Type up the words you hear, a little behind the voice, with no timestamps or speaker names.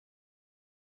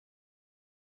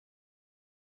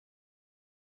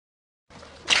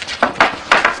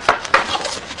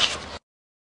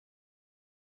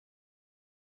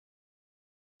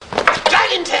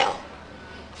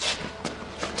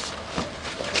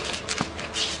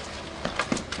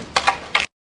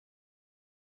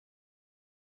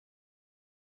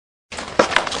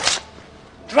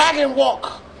Dragon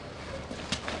walk.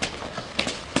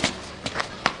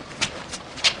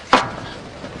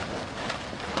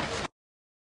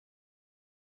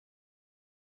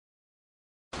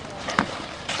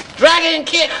 Dragon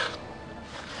kick.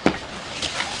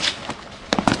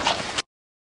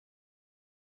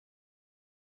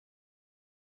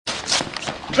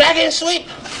 Dragon sweep.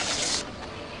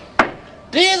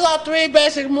 These are 3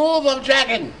 basic moves of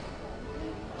dragon.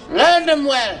 Learn them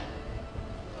well.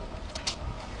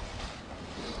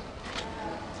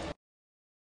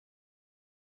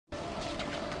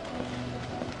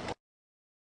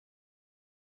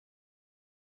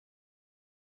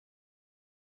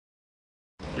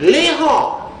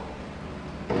 Leehom,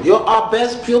 you're our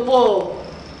best pupil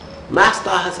Master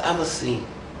has ever seen.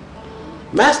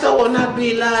 Master will not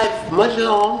be alive much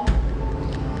long.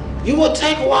 You will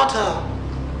take water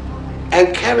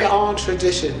and carry on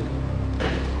tradition.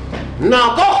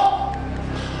 Now go!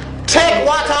 Take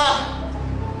water,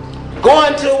 go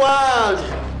into the world,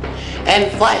 and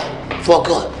fight for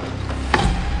good.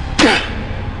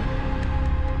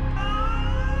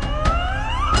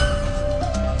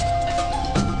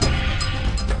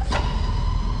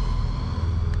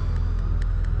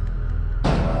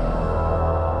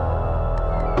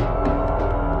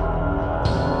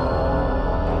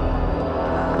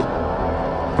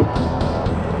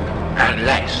 At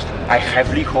last, I have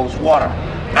Leehom's water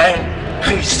and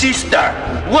his sister.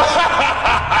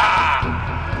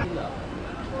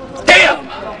 Damn!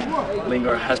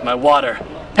 Linger has my water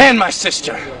and my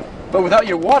sister. But without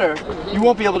your water, you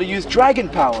won't be able to use dragon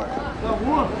power.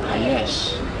 Ah,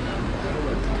 yes.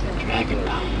 Dragon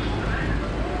power.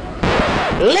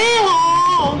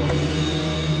 Leehom,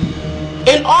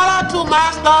 in order to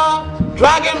master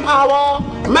dragon power,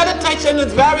 meditation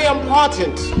is very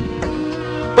important.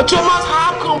 But you must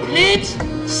have complete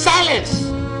silence.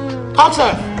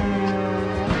 Observe.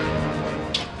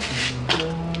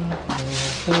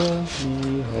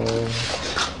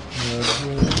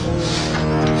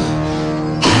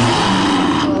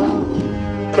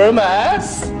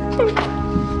 Burmas?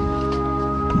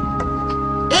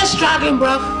 It's dragon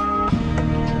breath.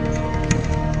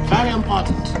 Very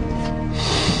important.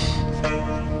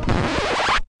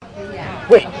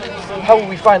 Wait, how will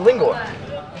we find Lingor?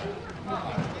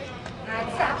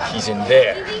 He's in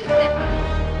there.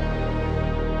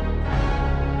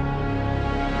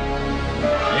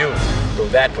 You go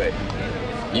that way.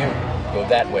 You go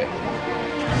that way.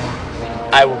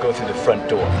 I will go through the front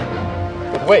door.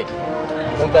 But wait,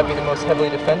 won't that be the most heavily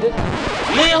defended?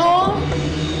 Leehom,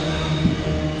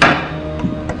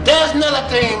 there's another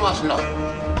thing you must know.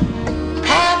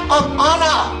 Path of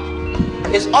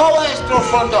honor is always through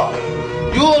front door.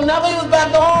 You will never use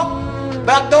back door.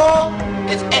 Back door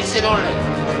is exit only.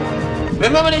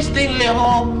 Remember this thing,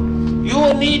 Leehom. You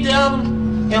will need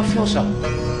them in future.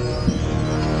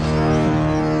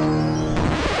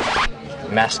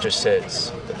 Master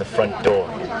says that the front door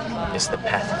is the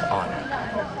path of honor.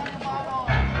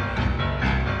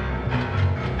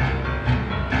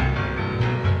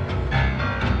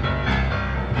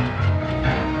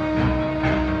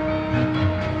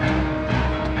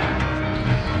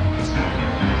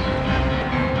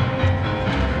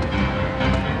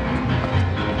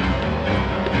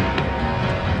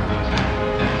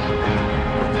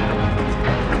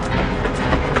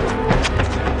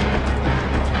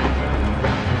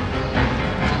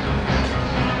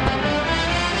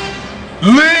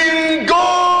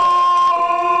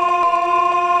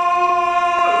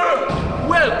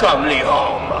 Welcome,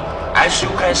 Leehom. As you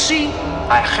can see,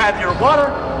 I have your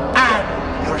water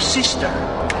and your sister.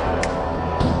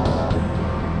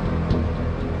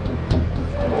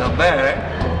 Not bad, eh?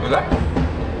 You like?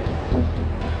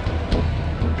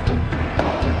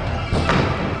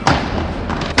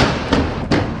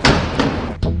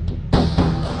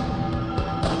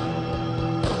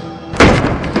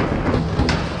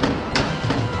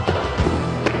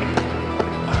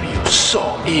 Are you so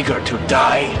eager to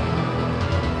die?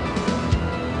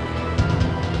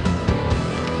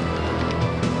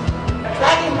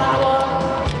 Dragon power.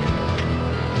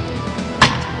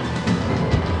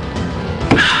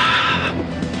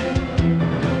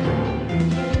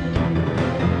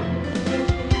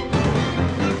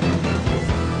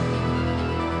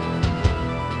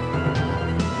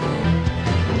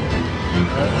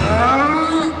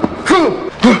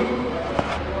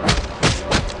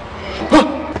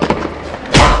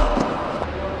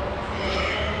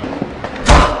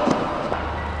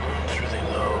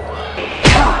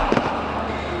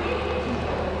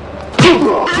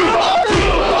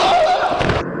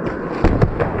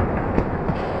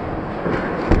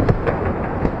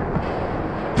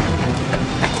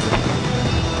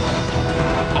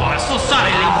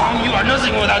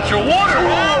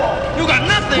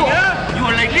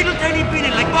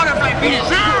 penis,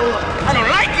 huh? I don't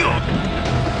like you.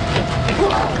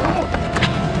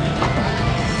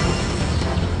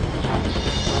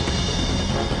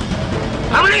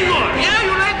 I'm Leehom. Yeah,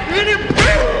 you like him?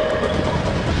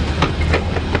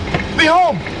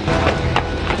 Leehom!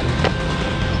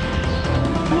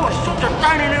 You are such a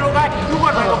tiny little guy. You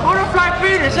got like a butterfly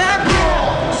penis, huh?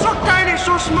 So tiny,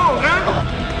 so small,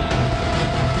 huh?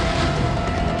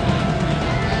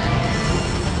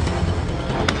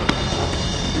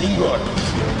 Lingor.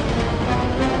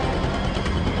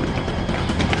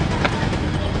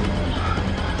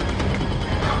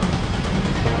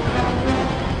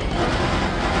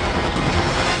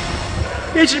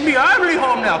 It's me, I'm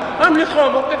Leehom now. I'm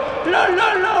Leehom, okay? La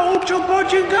la la,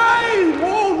 bunch guy.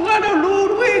 Oh,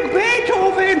 Ludwig,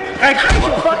 Beethoven. I hate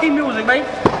your fucking music, man.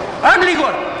 I'm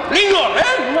Leehom. Leehom, eh?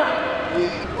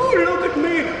 Oh, look at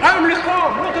me. I'm Leehom.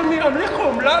 Look at me, I'm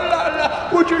Leehom. La la la.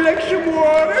 Would you like some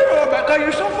water? Oh my God,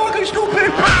 you're so fucking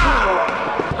stupid.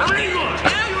 I'm Leehom.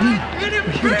 Yeah, you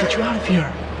like Here, get you out of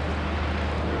here.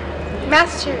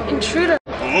 Master, intruder.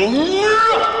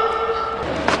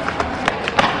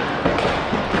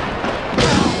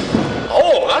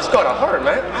 Oh, that's gotta hurt,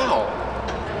 man. Ow.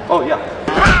 Oh, yeah.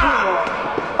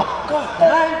 God,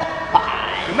 man.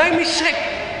 You made me sick.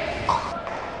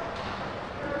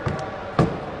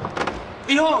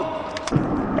 Leehom.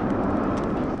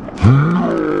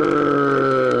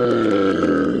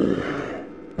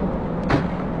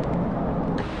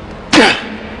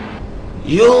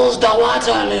 Use the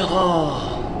water,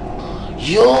 Leehom.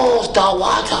 Use the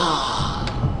water.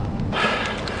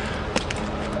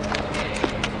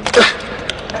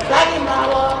 Dragon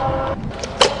power.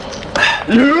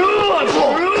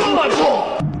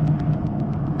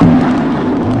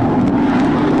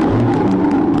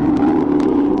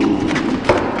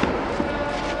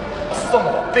 Son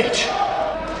of a bitch.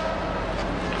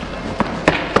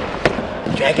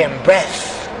 Dragon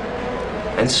breath.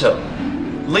 And so,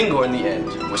 Lingor in the end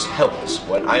was helpless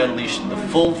when I unleashed the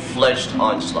full-fledged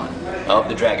onslaught of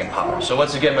the dragon power. So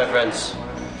once again, my friends,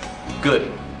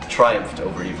 good triumphed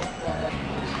over evil.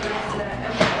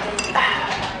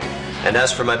 And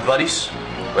as for my buddies,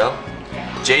 well,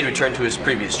 Jade returned to his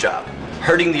previous job,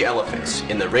 herding the elephants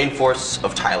in the rainforests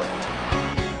of Thailand.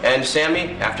 And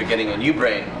Sammy, after getting a new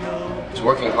brain, is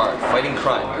working hard fighting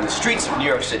crime in the streets of New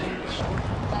York City.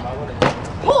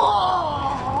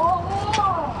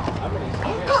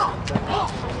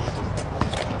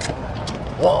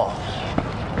 Whoa.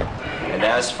 And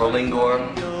as for Lingor,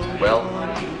 well,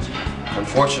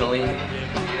 unfortunately,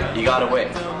 he got away.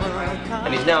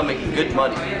 And he's now making good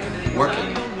money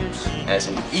working as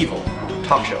an evil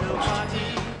talk show host.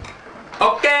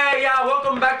 Okay, yeah,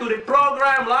 welcome back to the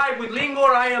program Live with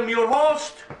Lingor. I am your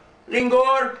host,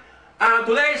 Lingor.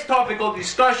 Today's topic of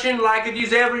discussion, like it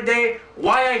is every day,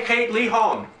 why I hate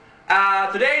Leehom.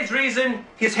 Today's reason,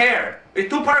 his hair. It's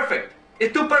too perfect.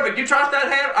 It's too perfect. You trust that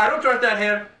hair? I don't trust that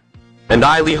hair. And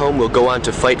I, Leehom, will go on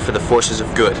to fight for the forces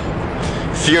of good.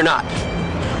 Fear not.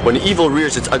 When evil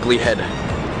rears its ugly head,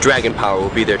 dragon power will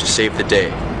be there to save the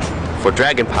day. For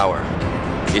dragon power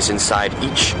is inside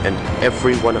each and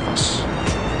every one of us.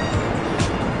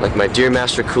 Like my dear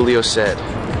Master Coolio said,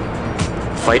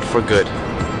 fight for good.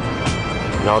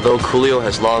 And although Coolio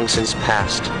has long since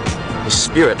passed, his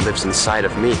spirit lives inside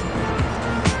of me.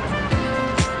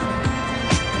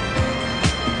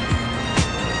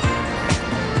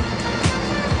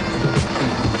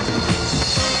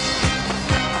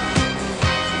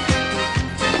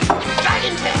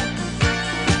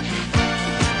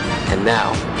 And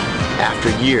now, after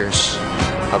years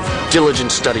of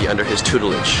diligent study under his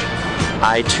tutelage,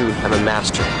 I too am a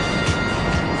master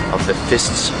of the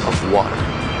fists of water.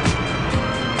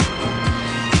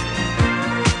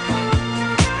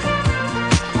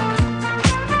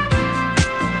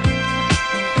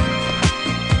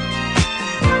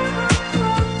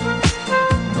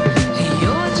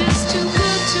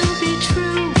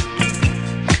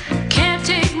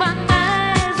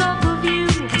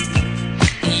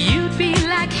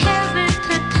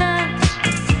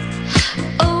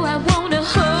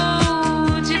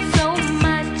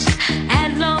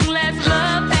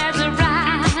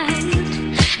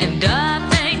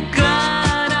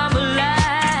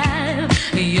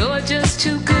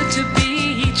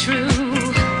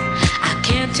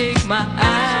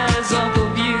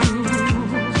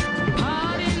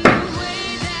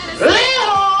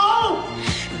 Leehom!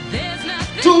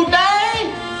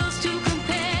 Today,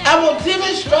 I will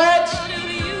demonstrate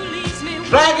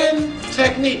dragon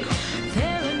technique.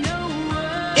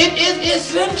 It is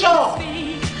essential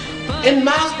in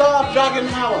master of dragon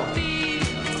power.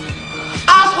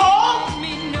 Asshole,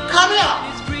 come here.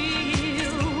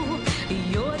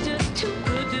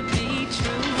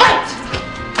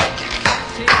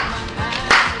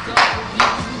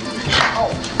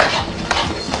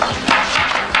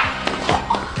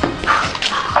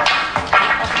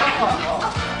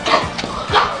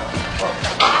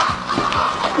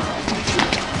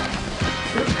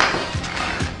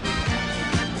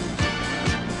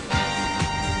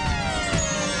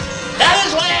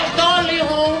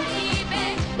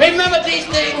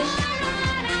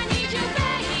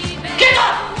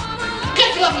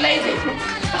 lazy.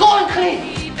 Go and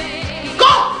clean.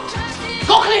 Go!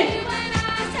 Go clean.